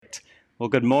Well,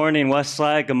 good morning,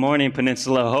 Westside. Good morning,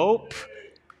 Peninsula Hope.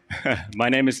 My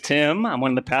name is Tim. I'm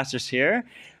one of the pastors here.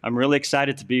 I'm really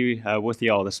excited to be with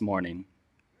you all this morning.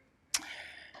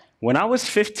 When I was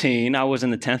 15, I was in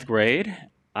the 10th grade.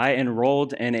 I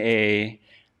enrolled in a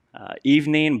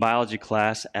evening biology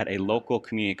class at a local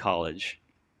community college.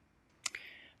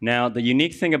 Now, the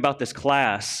unique thing about this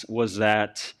class was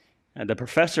that the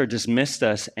professor dismissed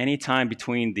us anytime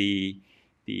between the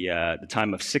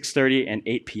time of 6:30 and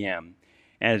 8 p.m.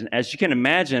 And as you can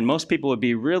imagine, most people would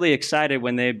be really excited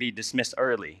when they'd be dismissed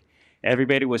early.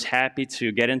 Everybody was happy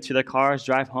to get into their cars,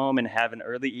 drive home, and have an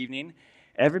early evening.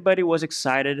 Everybody was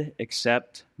excited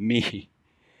except me.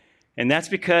 And that's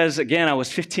because, again, I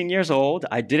was 15 years old.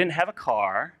 I didn't have a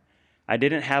car. I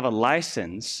didn't have a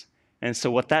license. And so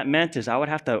what that meant is I would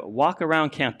have to walk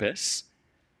around campus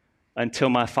until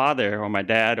my father or my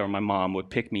dad or my mom would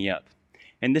pick me up.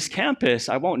 And this campus,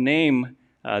 I won't name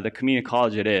the community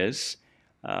college it is.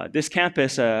 This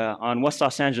campus on West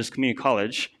Los Angeles Community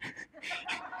College,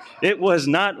 it was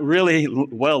not really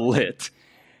well lit.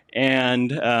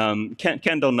 And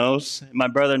Kendall knows, my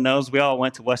brother knows, we all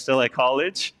went to West LA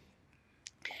College.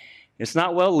 It's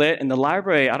not well lit, and the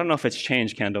library, I don't know if it's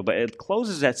changed, Kendall, but it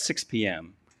closes at 6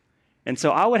 p.m. And so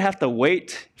I would have to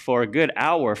wait for a good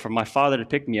hour for my father to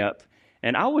pick me up.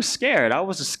 And I was scared. I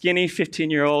was a skinny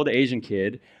 15-year-old Asian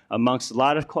kid amongst a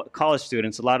lot of college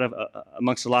students,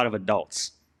 amongst a lot of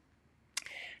adults.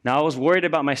 Now, I was worried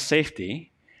about my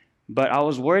safety, but I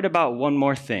was worried about one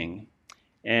more thing.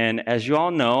 And as you all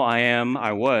know,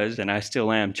 I was, and I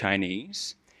still am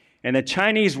Chinese. And the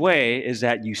Chinese way is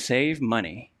that you save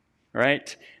money,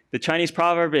 right? The Chinese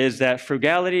proverb is that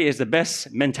frugality is the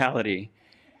best mentality.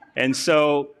 And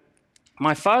so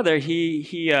my father,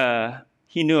 he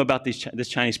knew about this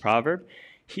Chinese proverb.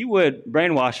 He would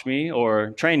brainwash me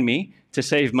or train me to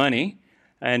save money.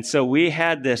 And so we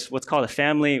had this, what's called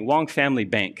a Wong family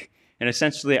bank. And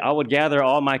essentially, I would gather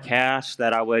all my cash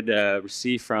that I would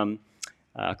receive from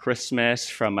Christmas,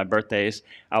 from my birthdays.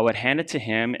 I would hand it to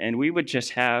him, and we would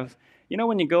just have,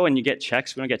 when you go and you get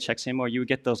checks, we don't get checks anymore, you would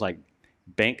get those like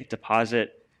bank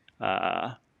deposit,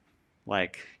 it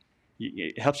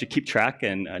helps you keep track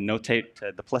and notate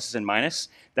the pluses and minuses.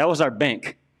 That was our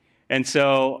bank. And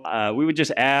so we would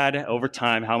just add over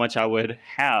time how much I would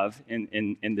have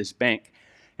in this bank.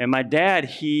 And my dad,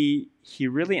 he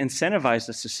really incentivized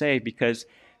us to save because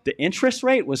the interest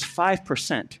rate was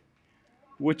 5%,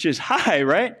 which is high,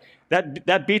 right?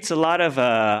 That beats a lot of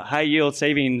high-yield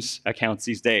savings accounts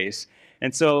these days.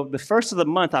 And so the first of the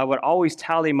month, I would always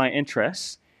tally my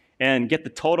interest and get the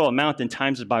total amount and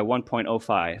times it by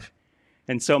 1.05.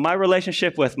 And so my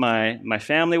relationship with my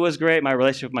family was great. My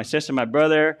relationship with my sister, my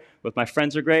brother, with my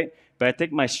friends were great. But I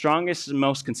think my strongest and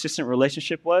most consistent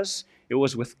relationship was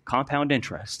with compound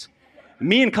interest.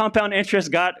 Me and compound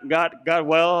interest got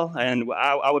well, and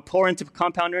I would pour into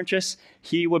compound interest.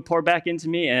 He would pour back into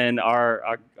me, and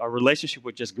our relationship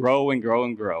would just grow and grow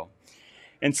and grow.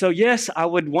 And so, yes, I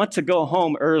would want to go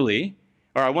home early,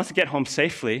 or I want to get home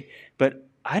safely, but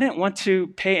I didn't want to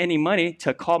pay any money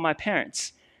to call my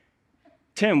parents.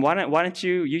 Tim, why don't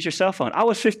you use your cell phone? I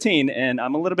was 15, and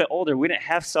I'm a little bit older. We didn't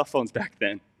have cell phones back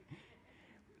then.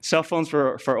 Cell phones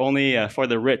were only for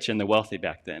the rich and the wealthy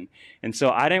back then. And so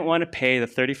I didn't want to pay the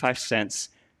 35 cents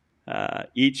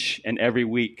each and every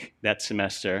week that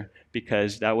semester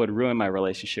because that would ruin my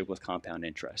relationship with compound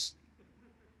interest.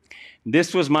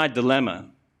 This was my dilemma.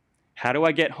 How do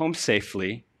I get home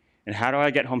safely? And how do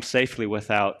I get home safely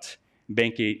without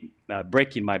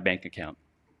breaking my bank account?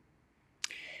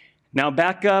 Now,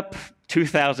 back up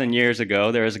 2,000 years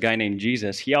ago, there was a guy named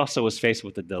Jesus. He also was faced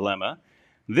with a dilemma.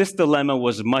 This dilemma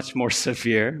was much more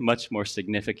severe, much more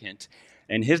significant.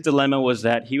 And his dilemma was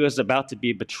that he was about to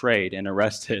be betrayed and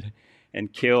arrested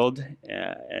and killed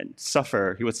and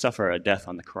suffer. He would suffer a death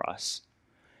on the cross.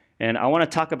 And I want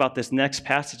to talk about this next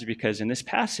passage because in this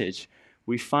passage,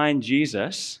 we find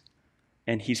Jesus,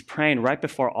 and he's praying right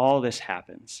before all this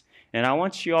happens. And I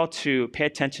want you all to pay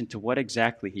attention to what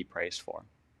exactly he prays for.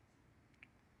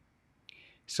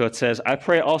 So it says, I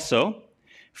pray also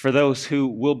for those who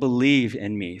will believe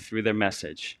in me through their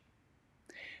message,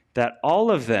 that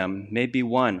all of them may be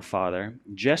one, Father,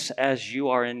 just as you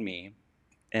are in me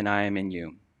and I am in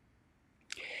you.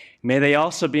 May they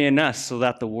also be in us so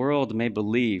that the world may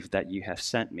believe that you have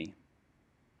sent me.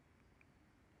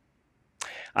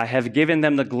 I have given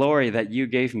them the glory that you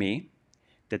gave me,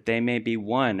 that they may be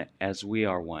one as we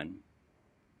are one.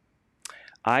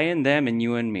 I in them and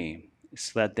you in me,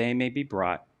 so that they may be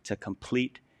brought to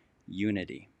complete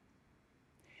unity.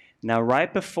 Now,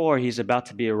 right before he's about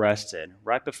to be arrested,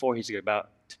 right before he's about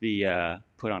to be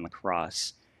put on the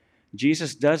cross,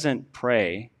 Jesus doesn't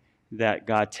pray that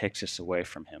God takes us away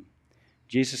from him.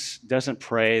 Jesus doesn't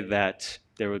pray that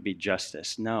there would be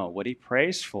justice. No, what he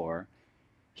prays for,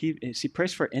 he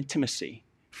prays for intimacy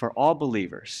for all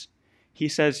believers. He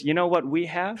says, you know what we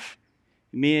have?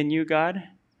 Me and you, God,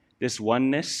 this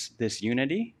oneness, this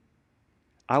unity,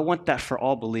 I want that for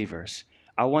all believers.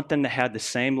 I want them to have the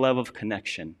same level of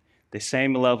connection, the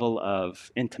same level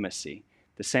of intimacy,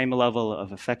 the same level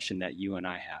of affection that you and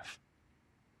I have.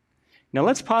 Now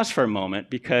let's pause for a moment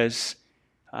because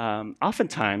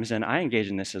oftentimes, and I engage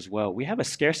in this as well, we have a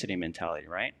scarcity mentality,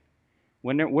 right?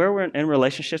 Where we're in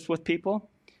relationships with people,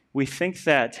 we think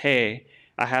that, hey,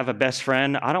 I have a best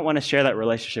friend. I don't want to share that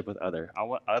relationship with others.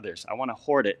 I want to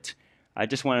hoard it. I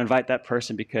just want to invite that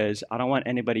person because I don't want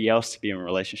anybody else to be in a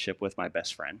relationship with my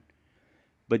best friend.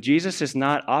 But Jesus is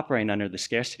not operating under the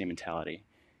scarcity mentality.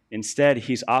 Instead,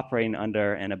 he's operating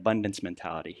under an abundance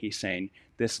mentality. He's saying,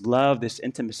 this love, this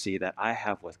intimacy that I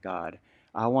have with God,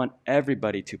 I want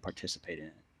everybody to participate in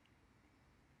it.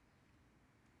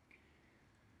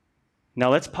 Now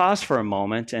let's pause for a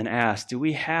moment and ask, do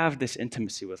we have this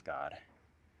intimacy with God?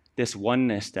 This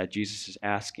oneness that Jesus is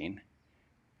asking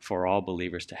for all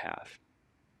believers to have.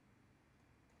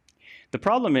 The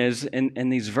problem is, in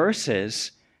these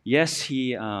verses, yes,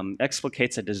 he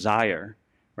explicates a desire,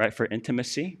 right, for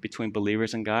intimacy between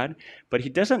believers and God, but he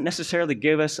doesn't necessarily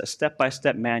give us a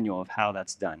step-by-step manual of how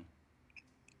that's done.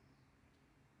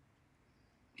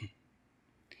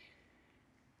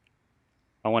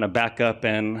 I want to back up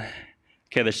and,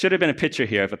 okay, there should have been a picture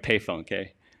here of a payphone,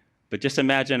 okay? But just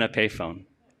imagine a payphone.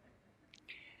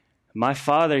 My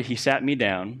father, he sat me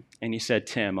down and he said,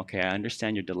 Tim, okay, I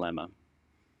understand your dilemma.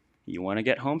 You want to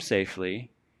get home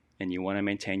safely and you want to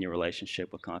maintain your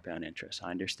relationship with compound interest. I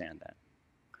understand that.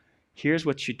 Here's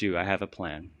what you do. I have a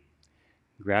plan.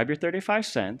 Grab your 35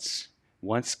 cents.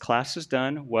 Once class is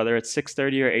done, whether it's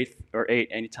 6:30 or 8,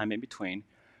 anytime in between,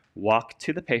 walk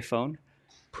to the payphone,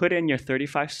 put in your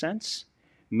 35 cents,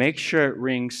 make sure it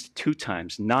rings 2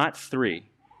 times, not 3,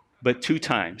 but 2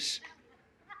 times.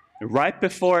 Right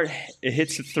before it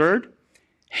hits the third,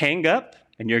 hang up,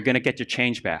 and you're going to get your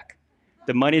change back.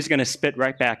 The money's going to spit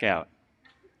right back out.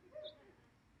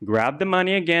 Grab the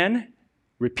money again,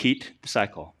 repeat the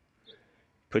cycle.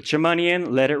 Put your money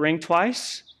in, let it ring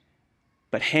twice,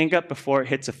 but hang up before it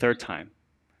hits a third time,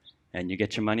 and you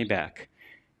get your money back.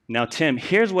 Now, Tim,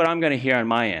 here's what I'm going to hear on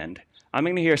my end. I'm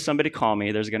going to hear somebody call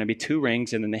me. There's going to be 2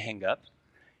 rings, and then they hang up.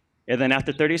 And then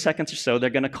after 30 seconds or so,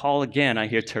 they're going to call again. I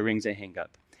hear 2 rings, they hang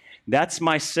up. That's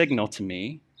my signal to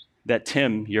me that,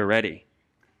 Tim, you're ready.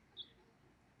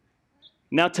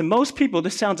 Now, to most people,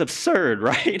 this sounds absurd,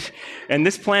 right? And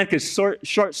this plan could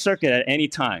short circuit at any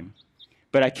time.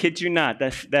 But I kid you not,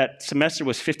 that semester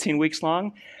was 15 weeks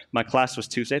long. My class was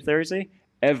Tuesday, Thursday.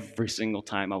 Every single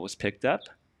time I was picked up,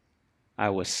 I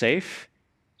was safe,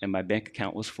 and my bank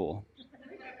account was full.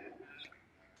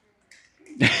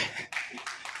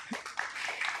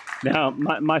 Now,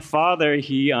 my father,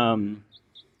 he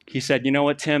said, you know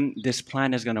what, Tim, this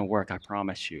plan is going to work, I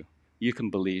promise you. You can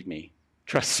believe me.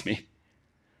 Trust me.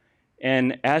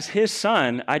 And as his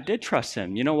son, I did trust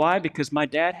him. You know why? Because my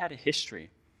dad had a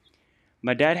history.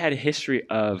 My dad had a history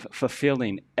of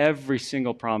fulfilling every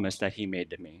single promise that he made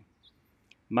to me.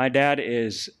 My dad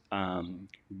is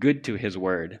good to his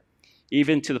word,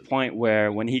 even to the point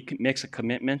where when he makes a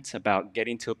commitment about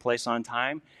getting to a place on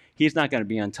time, he's not going to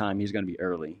be on time. He's going to be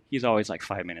early. He's always like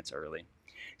 5 minutes early.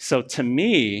 So to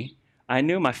me, I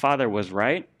knew my father was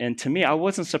right. And to me, I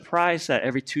wasn't surprised that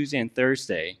every Tuesday and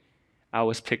Thursday, I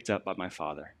was picked up by my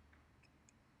father.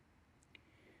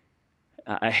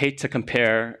 I hate to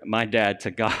compare my dad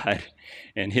to God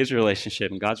and his relationship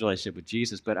and God's relationship with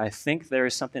Jesus, but I think there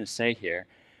is something to say here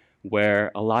where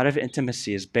a lot of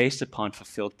intimacy is based upon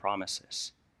fulfilled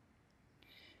promises.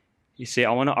 You see,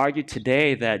 I want to argue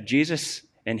today that Jesus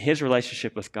and his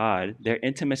relationship with God, their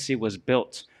intimacy was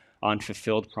built on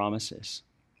fulfilled promises.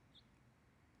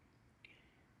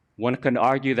 One can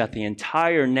argue that the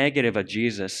entire negative of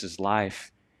Jesus'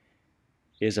 life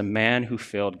is a man who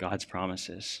fulfilled God's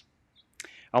promises.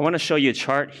 I want to show you a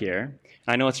chart here.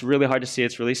 I know it's really hard to see.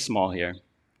 It's really small here.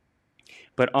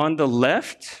 But on the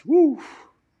left,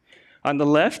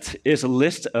 is a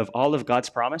list of all of God's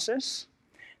promises.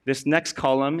 This next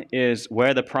column is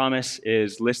where the promise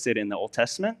is listed in the Old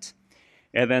Testament.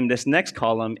 And then this next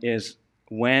column is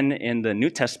when in the New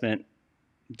Testament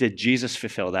did Jesus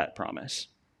fulfill that promise.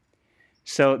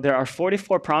 So there are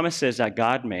 44 promises that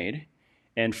God made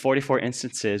and 44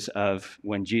 instances of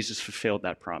when Jesus fulfilled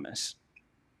that promise.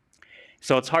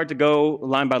 So it's hard to go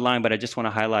line by line, but I just want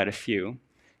to highlight a few.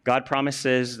 God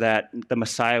promises that the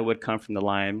Messiah would come from the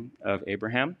line of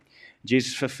Abraham.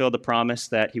 Jesus fulfilled the promise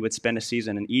that he would spend a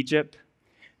season in Egypt.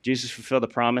 Jesus fulfilled the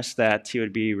promise that he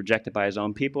would be rejected by his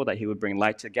own people, that he would bring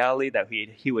light to Galilee, that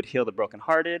he would heal the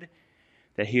brokenhearted,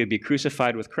 that he would be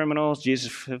crucified with criminals.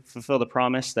 Jesus fulfilled the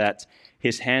promise that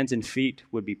his hands and feet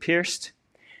would be pierced.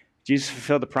 Jesus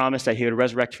fulfilled the promise that he would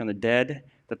resurrect from the dead,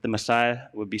 that the Messiah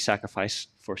would be sacrificed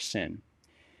for sin.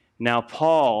 Now,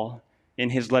 Paul,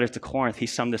 in his letter to Corinth, he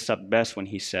summed this up best when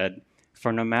he said,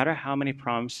 "For no matter how many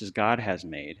promises God has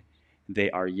made,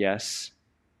 they are yes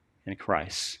in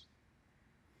Christ."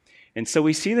 And so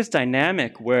we see this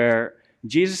dynamic where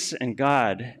Jesus and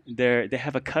God, they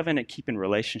have a covenant-keeping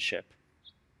relationship.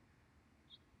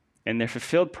 And their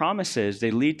fulfilled promises,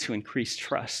 they lead to increased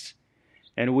trust.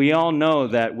 And we all know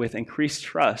that with increased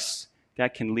trust,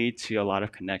 that can lead to a lot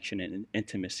of connection and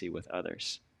intimacy with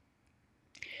others.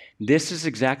 This is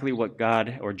exactly what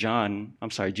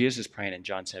Jesus is praying in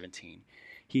John 17.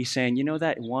 He's saying, you know,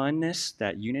 that oneness,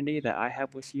 that unity that I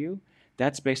have with you,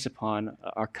 that's based upon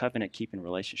our covenant-keeping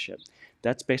relationship.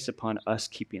 That's based upon us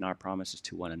keeping our promises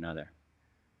to one another.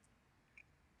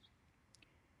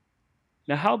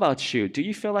 Now, how about you? Do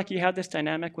you feel like you have this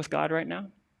dynamic with God right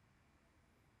now?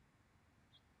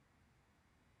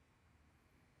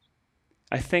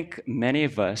 I think many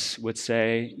of us would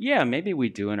say, yeah, maybe we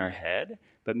do in our head,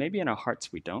 but maybe in our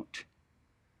hearts we don't.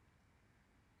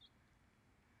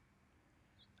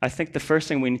 I think the first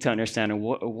thing we need to understand is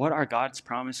what are God's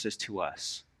promises to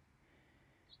us?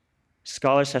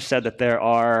 Scholars have said that there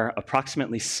are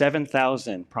approximately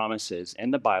 7,000 promises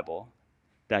in the Bible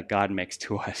that God makes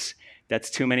to us.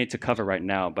 That's too many to cover right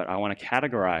now, but I want to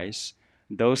categorize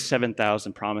those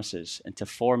 7,000 promises into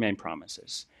 4 main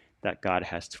promises that God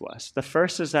has to us. The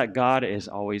first is that God is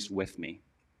always with me.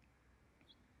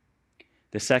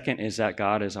 The second is that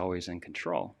God is always in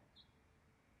control.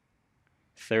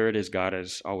 Third is God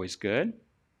is always good.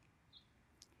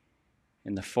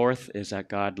 And the fourth is that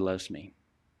God loves me.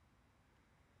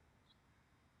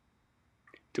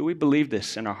 Do we believe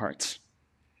this in our hearts?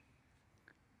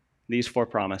 These 4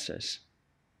 promises.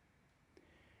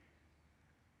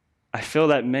 I feel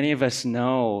that many of us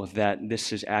know that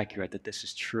this is accurate, that this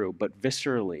is true, but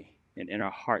viscerally and in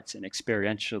our hearts and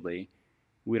experientially,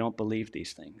 we don't believe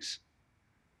these things.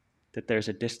 That there's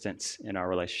a distance in our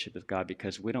relationship with God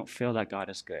because we don't feel that God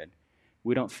is good.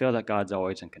 We don't feel that God's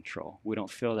always in control. We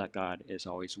don't feel that God is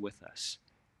always with us.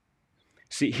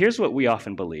 See, here's what we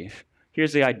often believe.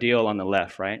 Here's the ideal on the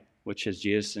left, right? Which is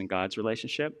Jesus and God's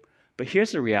relationship. But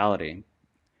here's the reality.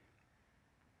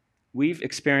 We've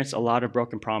experienced a lot of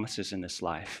broken promises in this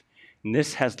life, and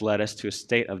this has led us to a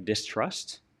state of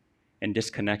distrust and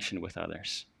disconnection with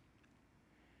others.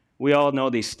 We all know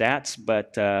these stats,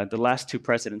 but the last 2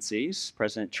 presidencies,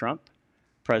 President Trump,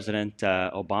 President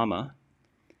Obama,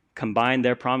 combined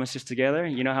their promises together.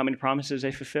 You know how many promises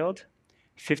they fulfilled?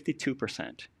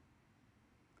 52%.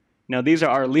 Now, these are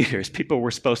our leaders, people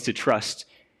we're supposed to trust.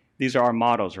 These are our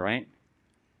models, right?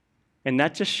 And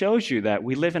that just shows you that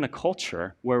we live in a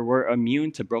culture where we're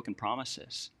immune to broken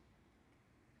promises.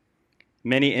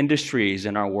 Many industries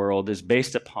in our world is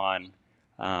based upon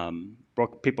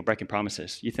people breaking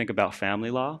promises. You think about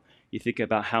family law. You think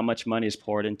about how much money is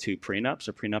poured into prenups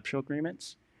or prenuptial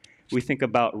agreements. We think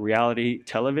about reality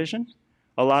television.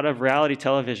 A lot of reality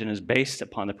television is based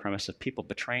upon the premise of people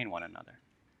betraying one another.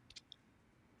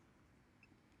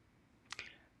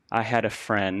 I had a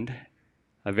friend,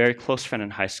 a very close friend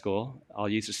in high school. I'll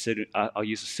use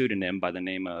a pseudonym by the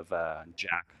name of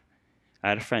Jack. I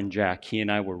had a friend, Jack. He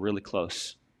and I were really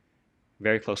close,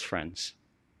 very close friends.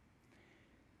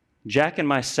 Jack and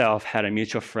myself had a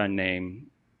mutual friend named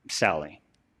Sally.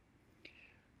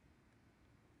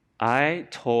 I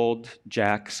told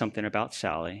Jack something about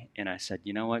Sally, and I said,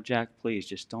 you know what, Jack, please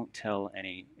just don't tell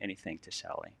anything to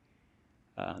Sally.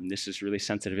 This is really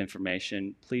sensitive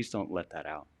information. Please don't let that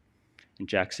out. And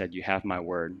Jack said, you have my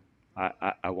word.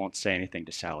 I won't say anything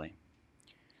to Sally.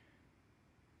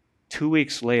 2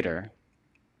 weeks later,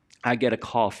 I get a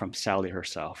call from Sally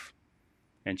herself.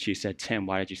 And she said, Tim,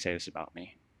 why did you say this about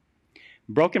me?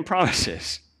 Broken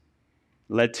promises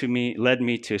led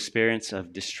me to experience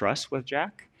of distrust with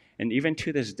Jack. And even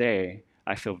to this day,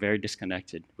 I feel very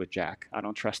disconnected with Jack. I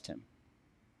don't trust him.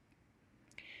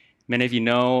 Many of you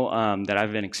know that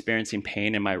I've been experiencing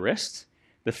pain in my wrist.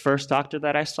 The first doctor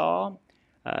that I saw,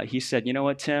 he said, you know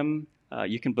what, Tim,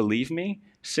 you can believe me.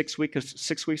 6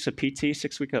 weeks of PT,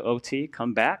 6 weeks of OT,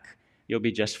 come back, you'll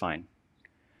be just fine.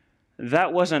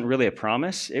 That wasn't really a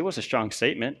promise. It was a strong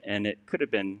statement, and it could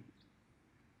have been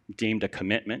deemed a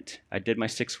commitment. I did my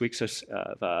 6 weeks of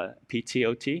PT,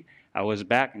 OT. I was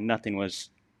back. Nothing was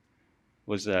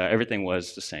everything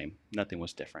was the same. Nothing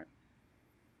was different.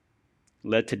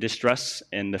 led to distrust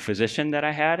in the physician that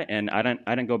I had, and I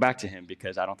didn't go back to him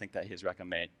because I don't think that his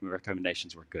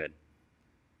recommendations were good.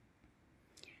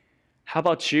 How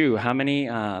about you? How many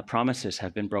promises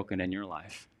have been broken in your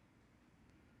life?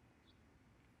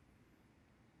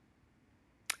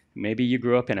 Maybe you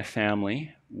grew up in a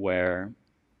family where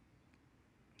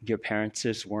your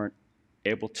parents weren't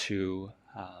able to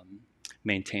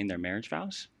maintain their marriage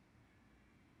vows.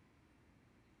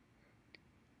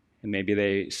 And maybe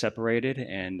they separated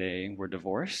and they were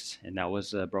divorced, and that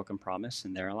was a broken promise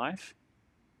in their life.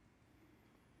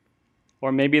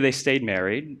 Or maybe they stayed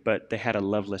married, but they had a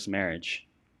loveless marriage,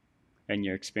 and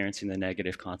you're experiencing the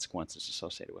negative consequences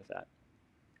associated with that.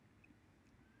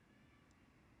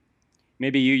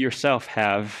 Maybe you yourself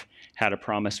have had a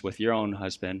promise with your own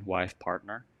husband, wife,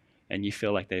 partner, and you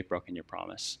feel like they've broken your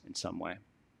promise in some way.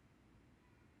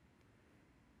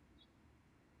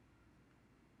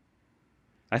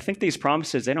 I think these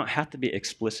promises, they don't have to be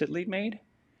explicitly made,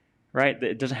 right?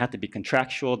 It doesn't have to be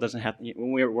contractual. It doesn't have to,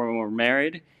 when we're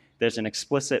married, there's an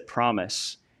explicit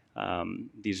promise,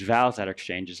 these vows that are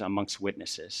exchanged amongst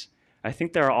witnesses. I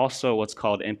think there are also what's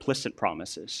called implicit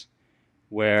promises,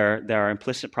 where there are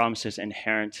implicit promises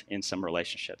inherent in some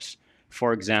relationships.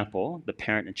 For example, the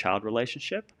parent and child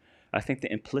relationship. I think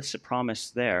the implicit promise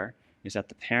there is that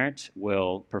the parent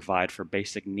will provide for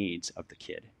basic needs of the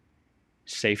kid: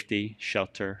 safety,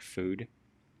 shelter, food.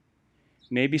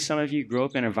 Maybe some of you grew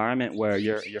up in an environment where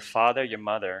your father, your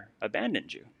mother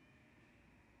abandoned you,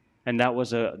 and that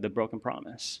was the broken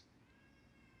promise.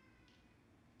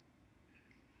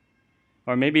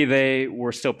 Or maybe they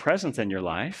were still present in your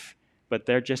life, but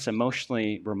they're just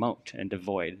emotionally remote and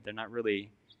devoid. They're not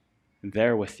really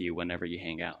there with you whenever you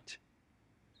hang out.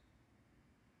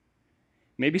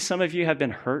 Maybe some of you have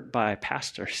been hurt by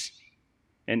pastors.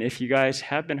 And if you guys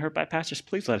have been hurt by pastors,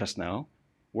 please let us know.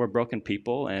 We're broken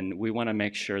people, and we want to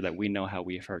make sure that we know how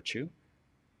we've hurt you.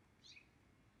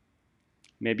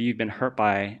 Maybe you've been hurt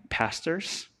by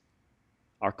pastors,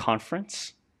 our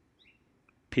conference,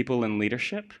 people in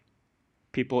leadership,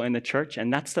 people in the church,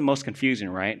 and that's the most confusing,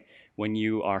 right? When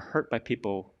you are hurt by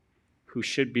people who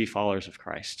should be followers of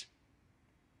Christ.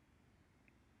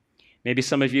 Maybe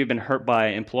some of you have been hurt by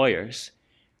employers.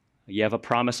 You have a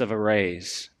promise of a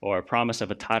raise or a promise of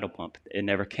a title bump. It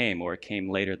never came, or it came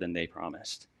later than they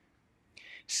promised.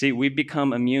 See, we've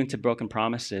become immune to broken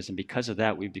promises, and because of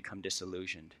that, we've become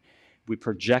disillusioned. We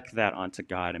project that onto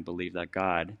God and believe that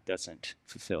God doesn't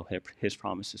fulfill his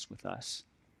promises with us.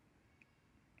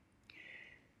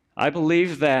 I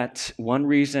believe that one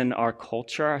reason our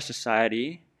culture, our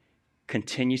society,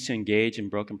 continues to engage in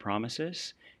broken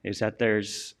promises is that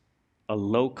there's a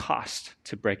low cost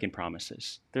to breaking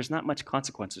promises. There's not much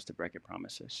consequences to breaking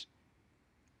promises.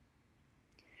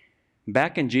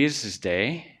 Back in Jesus'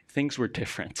 day, things were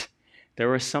different. There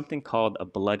was something called a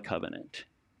blood covenant.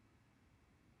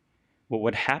 What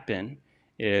would happen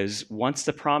is once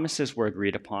the promises were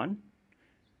agreed upon,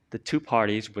 the two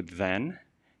parties would then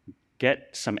get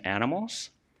some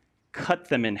animals, cut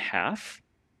them in half,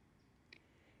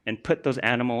 and put those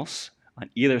animals on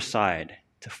either side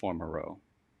to form a row.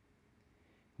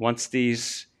 Once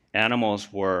these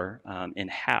animals were in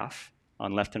half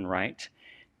on left and right,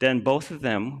 then both of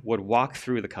them would walk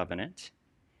through the covenant,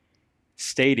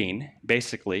 stating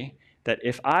basically that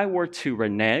if I were to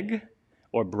renege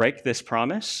or break this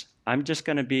promise, I'm just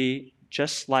going to be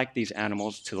just like these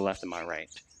animals to the left and my right.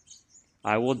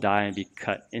 I will die and be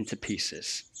cut into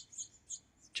pieces,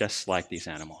 just like these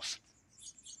animals.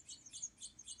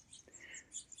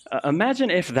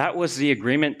 Imagine if that was the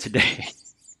agreement today.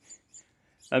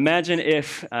 Imagine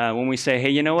if when we say,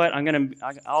 hey, you know what,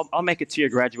 I'll make it to your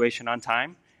graduation on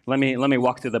time. Let me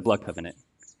walk through the blood covenant.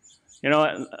 You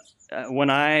know, when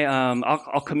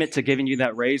I'll commit to giving you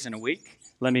that raise in a week.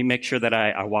 Let me make sure that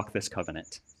I walk this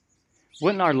covenant.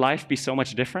 Wouldn't our life be so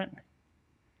much different?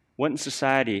 Wouldn't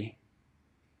society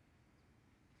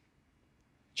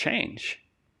change?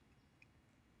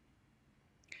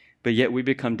 But yet we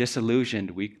become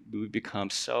disillusioned. We become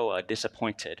so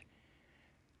disappointed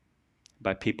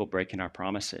by people breaking our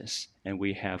promises, and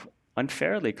we have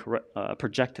unfairly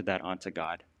projected that onto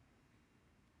God.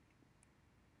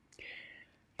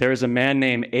 There is a man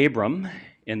named Abram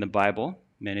in the Bible.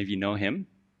 Many of you know him.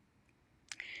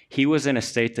 He was in a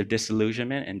state of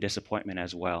disillusionment and disappointment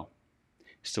as well.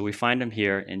 So we find him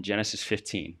here in Genesis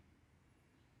 15.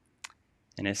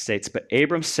 And it states, "But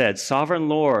Abram said, 'Sovereign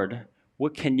Lord,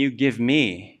 what can you give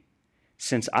me,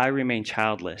 since I remain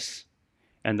childless,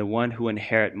 and the one who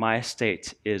inherit my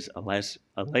estate is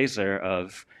Eliezer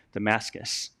of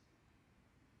Damascus?'"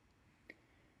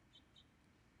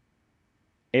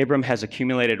 Abram has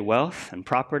accumulated wealth and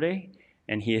property,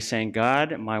 And he is saying,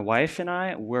 God, my wife and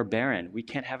I, we're barren. We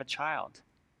can't have a child.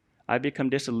 I become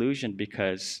disillusioned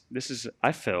because this is,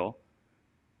 I feel,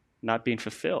 not being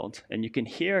fulfilled. And you can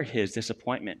hear his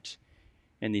disappointment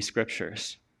in these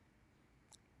scriptures.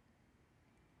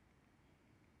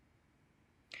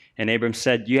 And Abram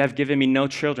said, you have given me no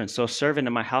children, so a servant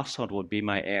in my household will be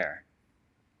my heir.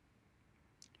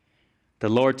 The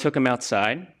Lord took him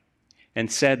outside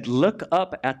and said, look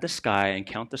up at the sky and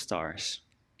count the stars.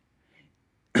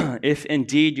 If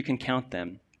indeed you can count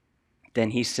them,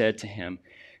 then he said to him,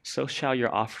 so shall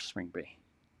your offspring be.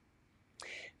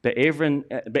 But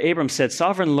Abram said,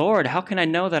 Sovereign Lord, how can I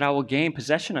know that I will gain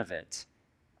possession of it?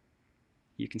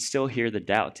 You can still hear the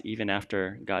doubt even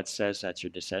after God says that your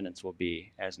descendants will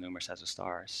be as numerous as the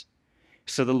stars.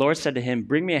 So the Lord said to him,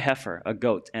 bring me a heifer, a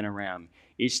goat, and a ram,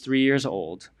 each 3 years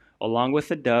old, along with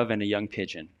a dove and a young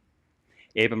pigeon.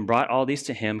 Abram brought all these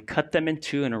to him, cut them in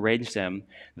two, and arranged them,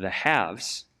 the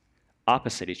halves,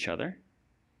 opposite each other.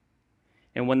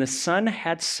 And when the sun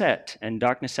had set and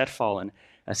darkness had fallen,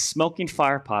 a smoking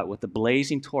firepot with a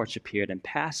blazing torch appeared and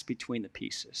passed between the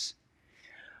pieces.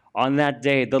 On that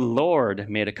day, the Lord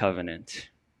made a covenant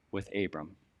with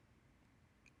Abram.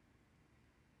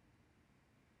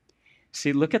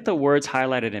 See, look at the words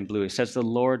highlighted in blue. It says the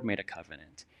Lord made a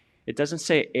covenant. It doesn't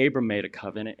say Abram made a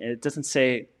covenant. It doesn't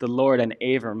say the Lord and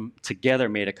Abram together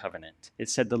made a covenant. It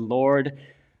said the Lord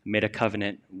made a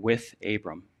covenant with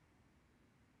Abram.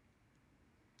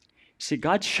 See,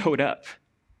 God showed up.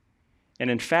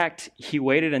 And in fact, he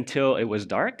waited until it was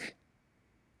dark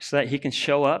so that he can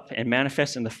show up and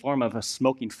manifest in the form of a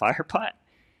smoking firepot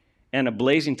and a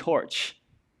blazing torch,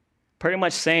 pretty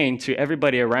much saying to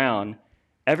everybody around,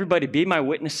 everybody be my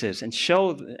witnesses and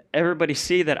show everybody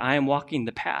see that I am walking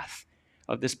the path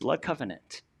of this blood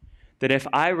covenant. That if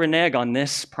I renege on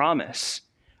this promise,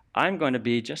 I'm going to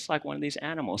be just like one of these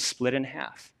animals split in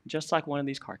half, just like one of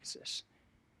these carcasses.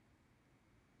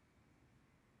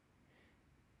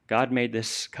 God made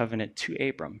this covenant to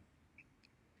Abram.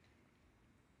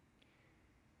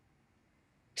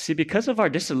 See, because of our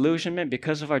disillusionment,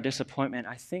 because of our disappointment,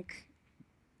 I think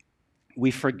we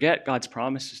forget God's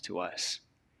promises to us.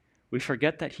 We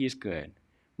forget that he's good.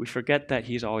 We forget that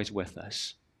he's always with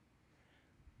us.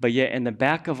 But yet in the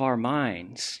back of our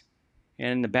minds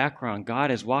and in the background,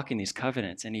 God is walking these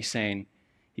covenants and he's saying,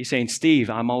 Steve,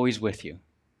 I'm always with you.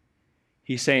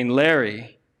 He's saying,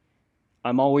 Larry,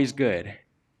 I'm always good.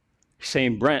 He's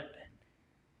saying, Brent,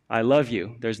 I love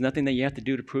you. There's nothing that you have to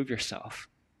do to prove yourself.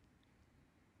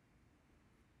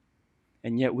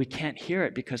 And yet we can't hear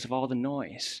it because of all the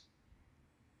noise,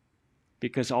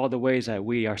 because all the ways that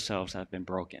we ourselves have been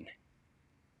broken.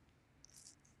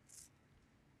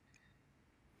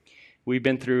 We've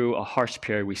been through a harsh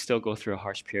period. We still go through a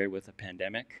harsh period with a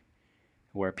pandemic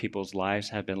where people's lives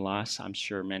have been lost. I'm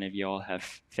sure many of you all have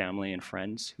family and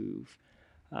friends who've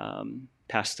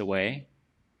passed away.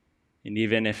 And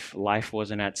even if life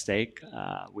wasn't at stake,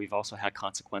 we've also had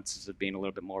consequences of being a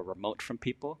little bit more remote from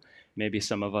people. Maybe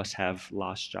some of us have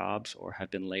lost jobs or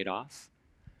have been laid off.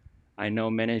 I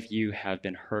know many of you have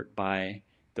been hurt by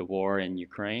the war in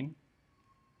Ukraine.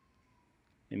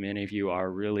 And many of you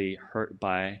are really hurt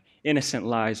by innocent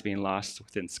lives being lost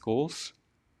within schools,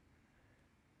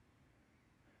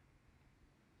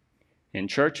 in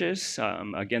churches,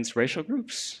 against racial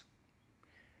groups.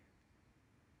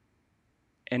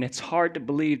 And it's hard to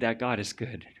believe that God is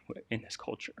good in this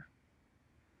culture.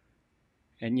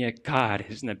 And yet God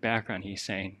is in the background. He's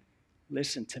saying,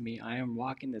 listen to me. I am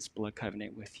walking this blood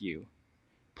covenant with you.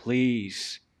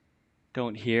 Please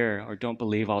don't hear or don't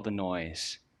believe all the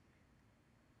noise.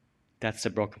 That's the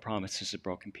broken promises of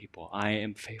broken people. I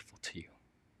am faithful to you.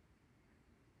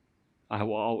 I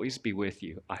will always be with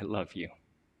you. I love you.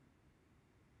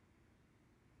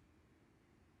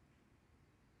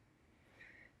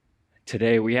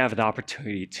 Today, we have the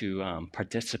opportunity to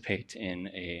participate in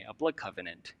a blood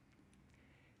covenant.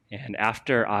 And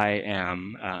after I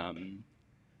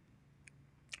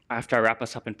wrap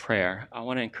us up in prayer, I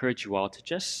want to encourage you all to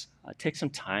just take some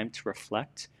time to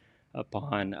reflect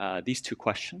upon these two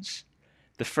questions.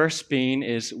 The first being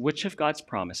is, which of God's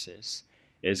promises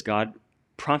is God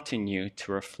prompting you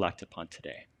to reflect upon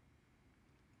today?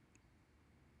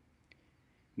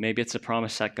 Maybe it's a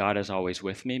promise that God is always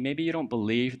with me. Maybe you don't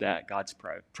believe that God's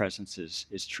presence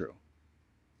is true.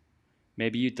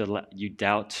 Maybe you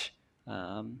doubt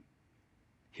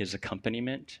his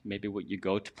accompaniment. Maybe you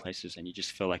go to places and you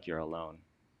just feel like you're alone.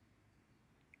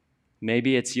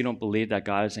 Maybe it's you don't believe that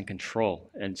God is in control.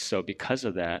 And so because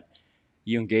of that,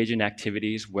 you engage in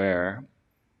activities where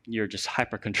you're just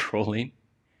hyper-controlling.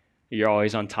 You're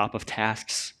always on top of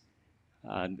tasks.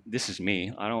 This is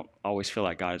me. I don't always feel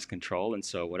like God is in control, and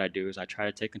so what I do is I try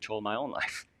to take control of my own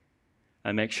life.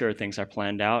 I make sure things are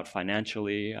planned out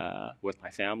financially with my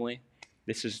family.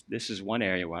 This is one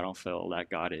area where I don't feel that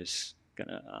God is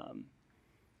gonna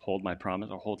hold my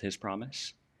promise or hold His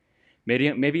promise. Maybe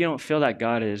you don't feel that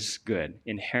God is good.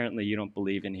 Inherently, you don't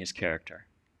believe in His character.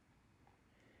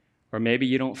 Or maybe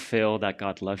you don't feel that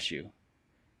God loves you.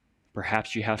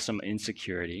 Perhaps you have some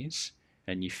insecurities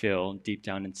and you feel deep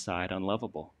down inside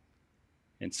unlovable.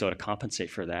 And so to compensate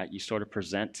for that, you sort of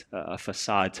present a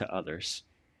facade to others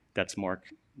that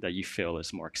you feel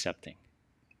is more accepting.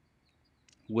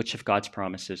 Which of God's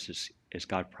promises is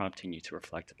God prompting you to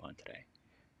reflect upon today?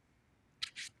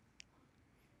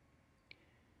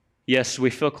 Yes, we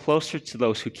feel closer to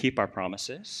those who keep our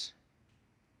promises,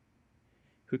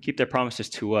 who keep their promises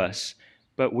to us,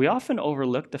 but we often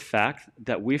overlook the fact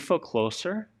that we feel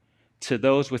closer to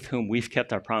those with whom we've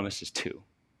kept our promises to.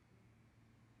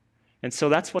 And so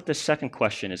that's what the second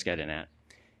question is getting at.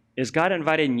 Is God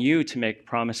inviting you to make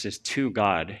promises to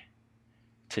God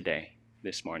today,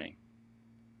 this morning?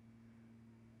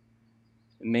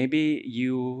 Maybe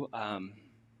you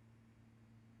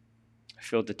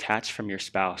feel detached from your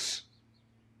spouse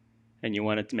and you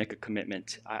want to make a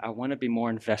commitment. I want to be more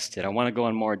invested. I want to go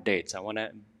on more dates. I want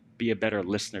to be a better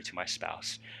listener to my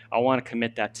spouse. I want to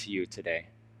commit that to you today.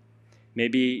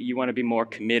 Maybe you want to be more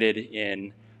committed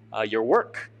in your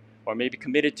work, or maybe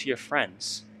committed to your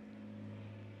friends.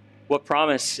 What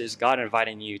promise is God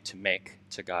inviting you to make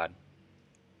to God?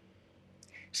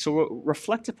 So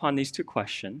reflect upon these two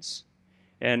questions,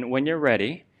 and when you're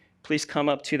ready, please come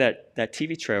up to that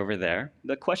TV tray over there.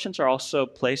 The questions are also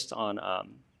placed on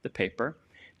the paper.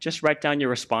 Just write down your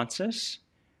responses,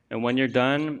 and when you're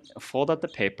done, fold out the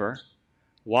paper,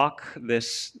 walk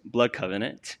this blood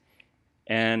covenant,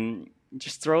 and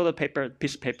just throw the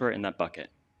piece of paper in that bucket.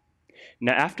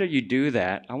 Now, after you do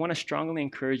that, I want to strongly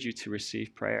encourage you to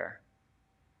receive prayer.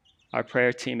 Our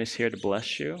prayer team is here to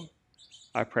bless you.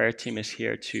 Our prayer team is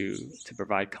here to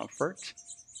provide comfort.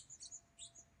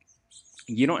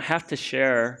 You don't have to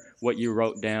share what you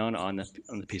wrote down on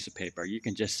the piece of paper. You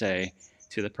can just say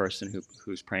to the person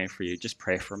who's praying for you, just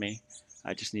pray for me.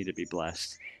 I just need to be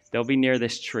blessed. They'll be near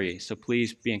this tree, so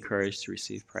please be encouraged to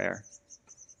receive prayer.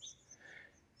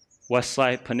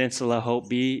 Westside Peninsula Hope,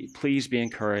 please be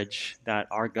encouraged that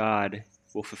our God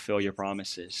will fulfill your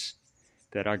promises,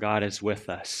 that our God is with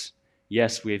us.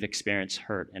 Yes, we've experienced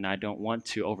hurt, and I don't want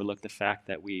to overlook the fact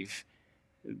that we've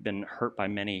been hurt by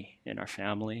many in our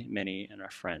family, many in our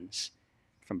friends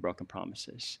from broken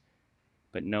promises.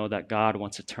 But know that God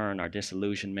wants to turn our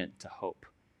disillusionment to hope.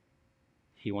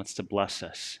 He wants to bless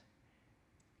us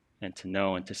and to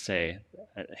know and to say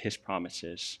that His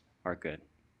promises are good.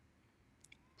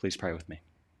 Please pray with me.